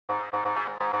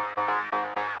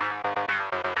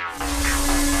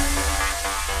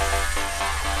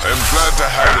I am glad to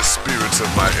have the spirits of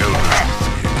my elders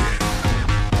with me again.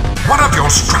 One of your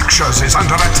structures is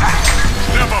under attack.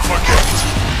 Never forget.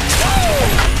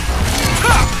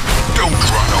 Don't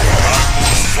run away.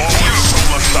 Forward, so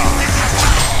must I.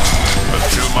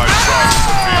 Until my tribe is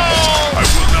avenged, I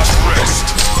will not rest.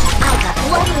 I got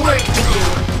one word for you.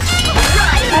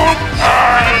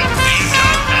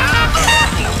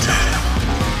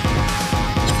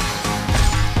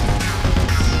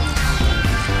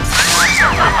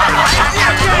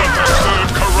 Third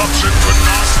corruption could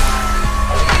not.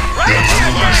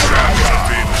 Until my tribe is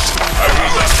avenged, I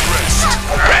will not rest.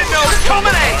 Red nose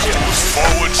coming at you!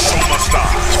 Forward, so must I.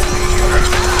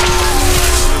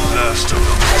 The last of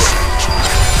the message.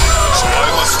 So I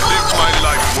must live my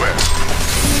life well.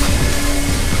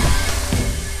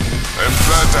 I am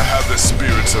glad to have the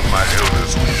spirits of my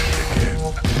elders with me again.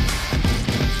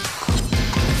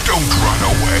 Don't run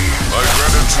away. My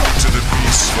gratitude to the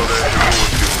beasts for their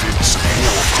heroic defense of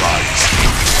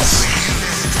𝗕𝗲𝗴𝗏𝗧.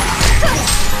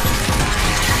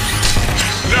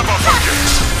 Never forget.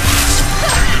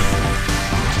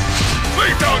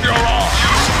 Lay down your arms.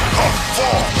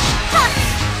 Fall.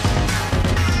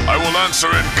 I will answer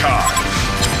in kind.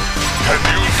 Can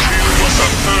you kill what the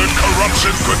third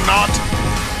corruption could not?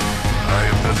 I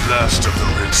am the last of the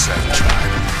Red Sand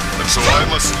tribe, and so I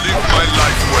must live my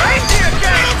life well. Reindeer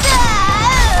gang!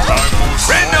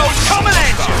 Red nose coming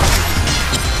at you!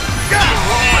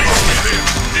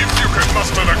 If you can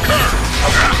muster the courage,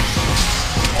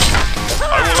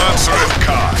 I will answer in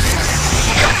kind.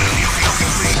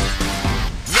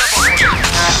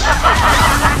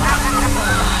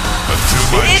 Until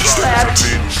my tribe is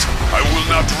avenged, I will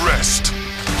not rest.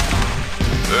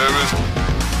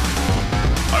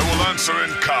 I will answer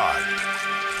in kind.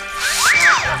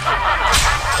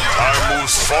 Time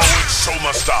moves forward, so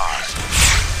must I.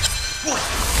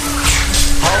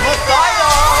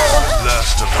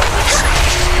 Last of the rest.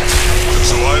 And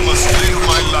so I must live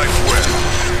my life well.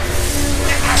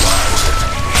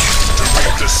 To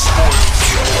reap the spoils.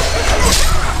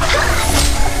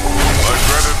 My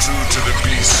gratitude to the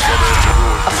beasts for their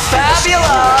heroic defense.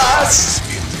 Fabulous!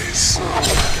 In this.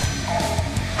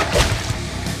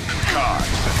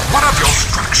 One of your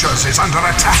structures is under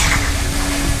attack.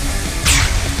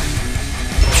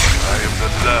 I am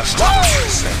the last of the Red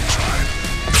Sand tribe,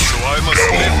 so I must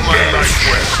live my life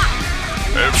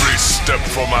well. Every step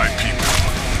for my people.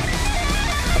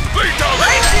 Lay down!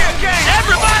 Reindeer gang!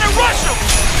 Everybody rush them!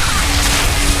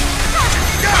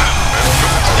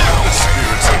 The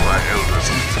spirits of my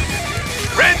elders with me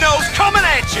again. Red nose coming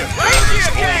at you! There is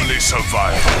only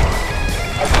survival.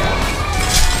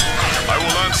 I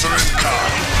will answer in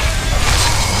kind.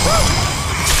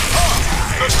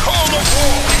 The call of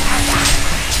war!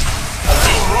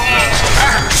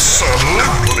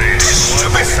 Absolutely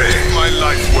spiffy. My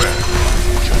life well.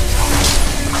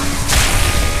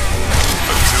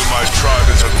 Until my tribe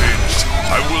is avenged,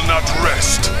 I will not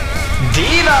rest.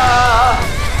 Diva!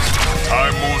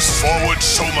 Time moves forward,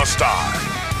 so must I.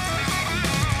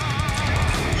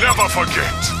 Never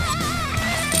forget.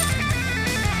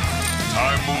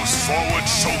 Time moves forward,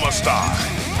 so must I.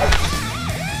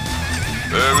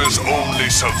 There is only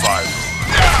survival.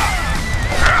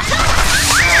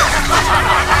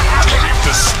 To reap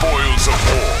the spoils of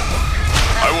war,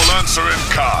 I will answer in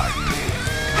kind.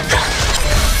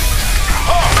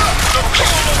 The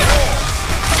call of war!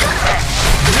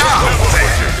 Never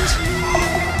forget.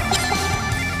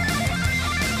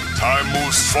 Time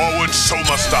moves forward, so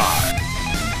must I.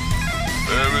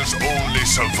 There is only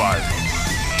survival.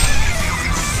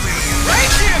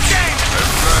 Reindeer gang!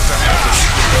 I'm glad to have the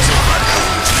spirits of my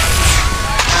elders.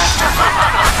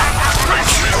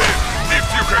 Race me in, if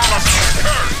you can muster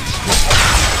courage.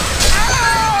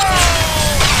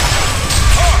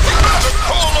 The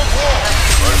call of war!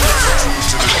 My gratitude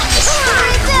to the beasts for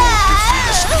their heroic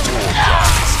defense of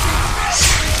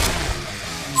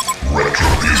𝗕𝗲𝗴𝗏𝗧.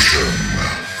 Retribution.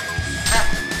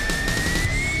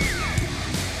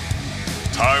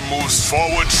 Time moves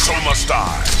forward, so must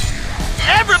I.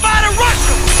 Everybody rush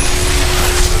them!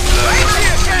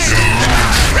 Reindeer gang!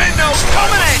 Red nose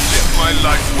coming at you! Live my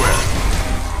life well.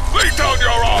 Lay down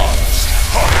your arms.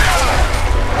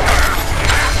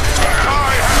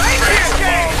 I have faced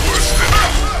far worse than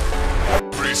you.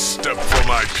 Every step for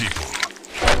my people.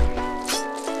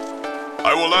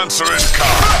 I will answer in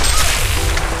kind.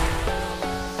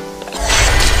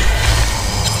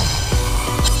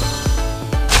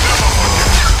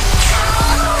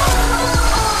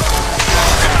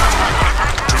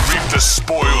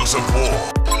 Spoils of war.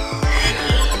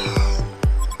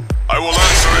 I will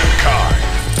answer in kind.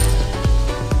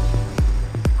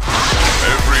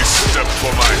 Every step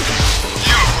for my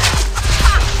people.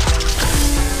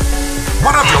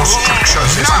 One of your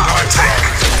structures is under attack.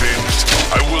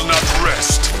 I will not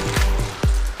rest.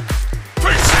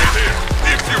 Face me here,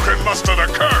 if you can muster the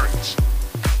courage.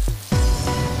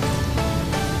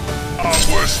 I'm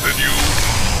worse than you.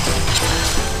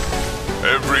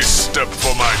 Every step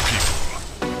for my people.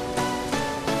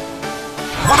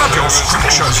 One of your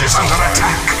structures is under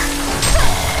attack.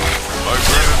 My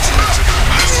gratitude to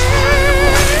the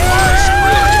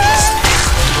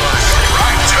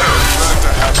glad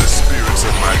to have the spirits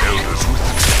of my elders with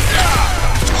me.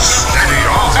 Steady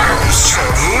on,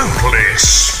 absolutely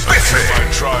spiffy. My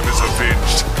tribe is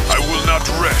avenged. I will not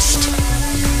rest.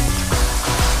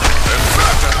 And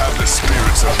glad to have the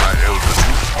spirits of my elders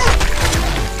with me.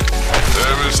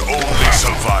 There is only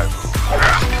survival.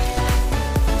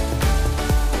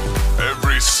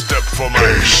 Every step for my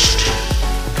haste.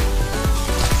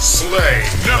 Slay,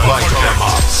 Never like forget.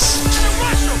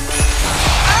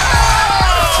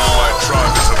 Until my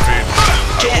tribe is avenged,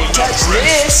 I will not Touch rest.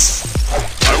 this!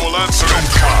 I will answer in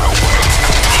kind.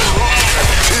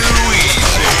 too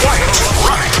easy. Quite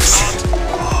right.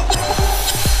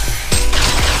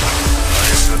 I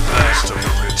am the last of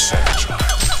the Red Sand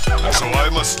tribe, and so I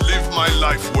must live my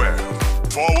life well.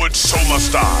 Forward, so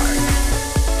must I.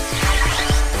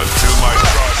 Until my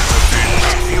tribe is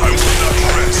avenged, I will not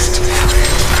rest.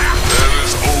 There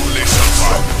is only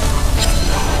survival.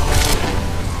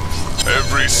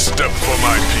 Every step for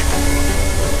my people.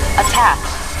 Attack!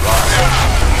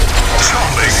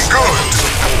 Jolly good.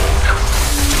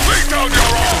 Lay down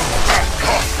your arms.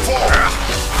 Fall.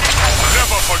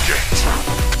 Never forget.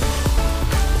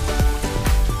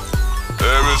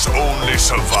 There is only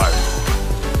survival.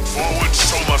 Forward,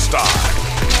 so must I.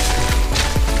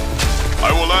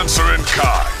 I will answer in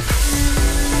kind.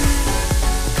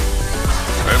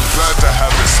 I'm glad to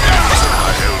have the spirits of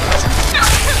my elders.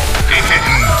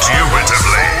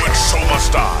 Indubitably. Forward, so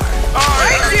must I.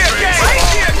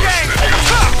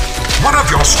 One of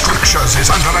your structures is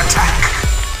under attack.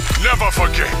 Never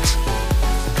forget.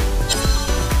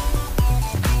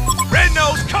 Red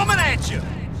Nose coming at you!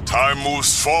 Time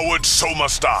moves forward, so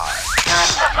must I.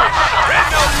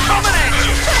 Red Nose coming at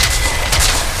you!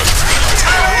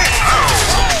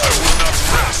 I will not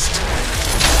rest.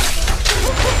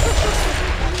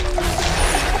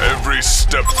 Every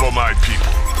step for my people.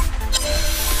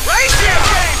 Right here,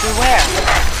 gang! Beware!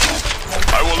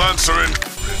 I will answer in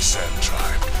Red Sand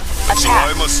tribe. So Attack.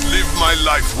 I must live my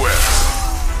life well.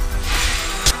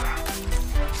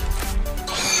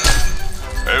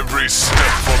 Every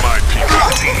step for my people.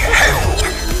 Bloody hell.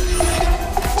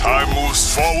 Time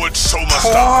moves forward, so must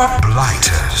I. Poor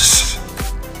blighters.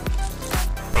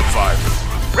 Survival.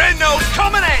 Red Nose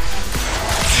coming at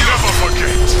you! Never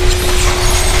forget.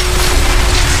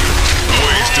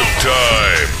 Waste of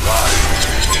time.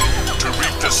 To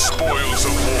reap the spoils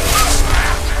of war.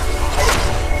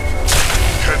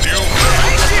 Can you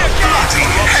Bloody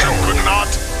hell. could not?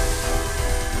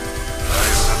 I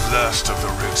am the last of the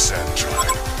Red Sand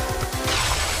tribe.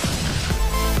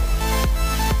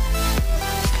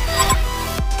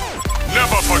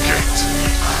 Never forget.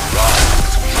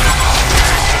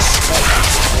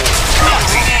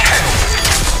 Bloody hell.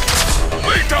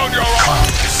 Lay down your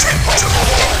arms.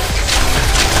 Contemptible.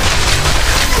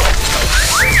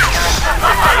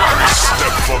 Every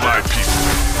step for my people.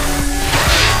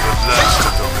 I am the last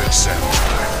of the Red Sand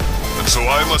tribe, and so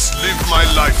I must live my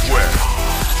life well.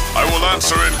 I will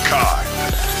answer in kind.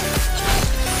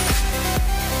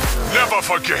 Never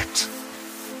forget.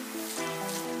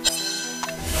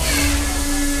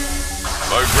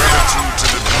 My gratitude to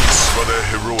the beasts for their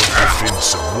heroic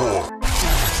defense of war.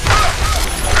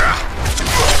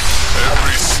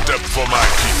 Every step for my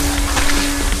people.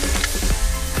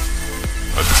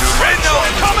 Until my Red Nose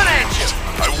tribe is coming at you!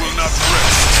 I will not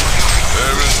rest.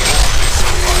 There is only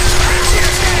survival.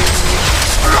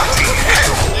 Bloody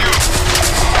hell.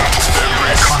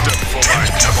 Every step for my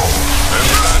people. I'm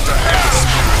glad to have the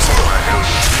spirits of my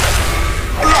elders.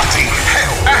 Bloody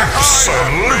hell.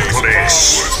 Absolutely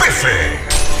spiffy.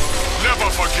 Never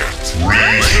forget.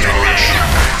 Restoration.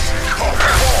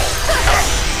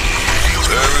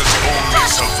 There is only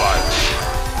survival.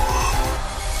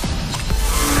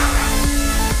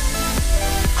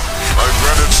 My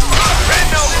gratitude. Red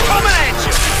Nose coming at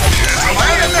you!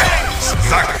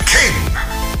 The king.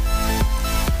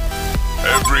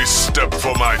 Every step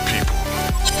for my people.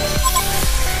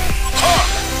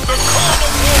 The call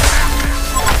of war.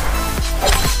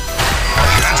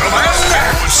 Gentlemen,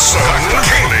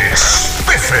 absolutely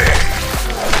spiffy.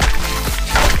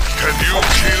 Can you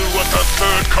kill what the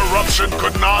third corruption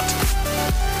could not?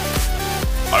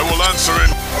 I will answer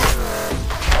in.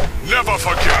 Never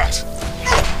forget.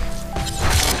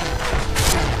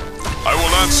 I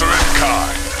will answer in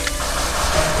kind.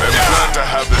 I am glad to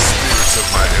have the spirits of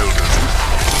my elders with me.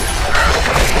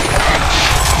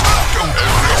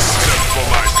 Every step for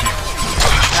my people.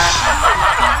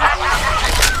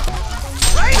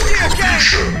 Right here, gang!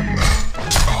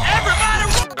 Everybody!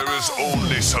 There is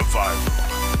only survival.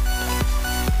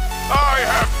 I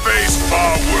have faced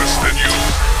far worse than you.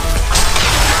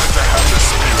 Glad to have the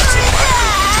spirits of my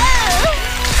elders.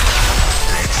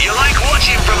 You like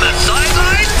watching from the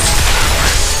sidelines?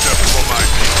 Step for my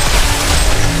people.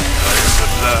 I am the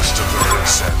last of the Red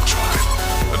Sand tribe,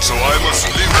 and so I must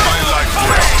live my life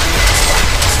well.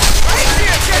 Right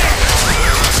here, gang!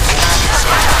 There is only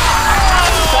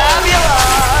survival.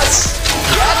 Fabulous!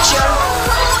 Gotcha!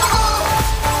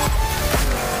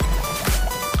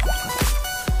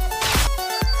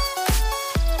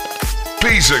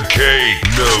 Piece of cake,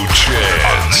 no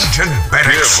chance. Legion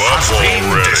barracks Give up has been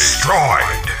already.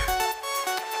 destroyed.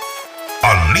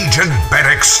 A Legion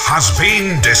barracks has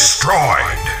been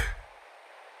destroyed.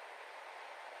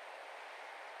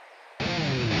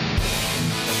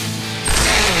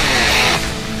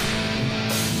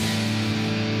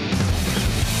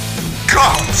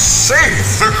 God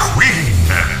save the Queen!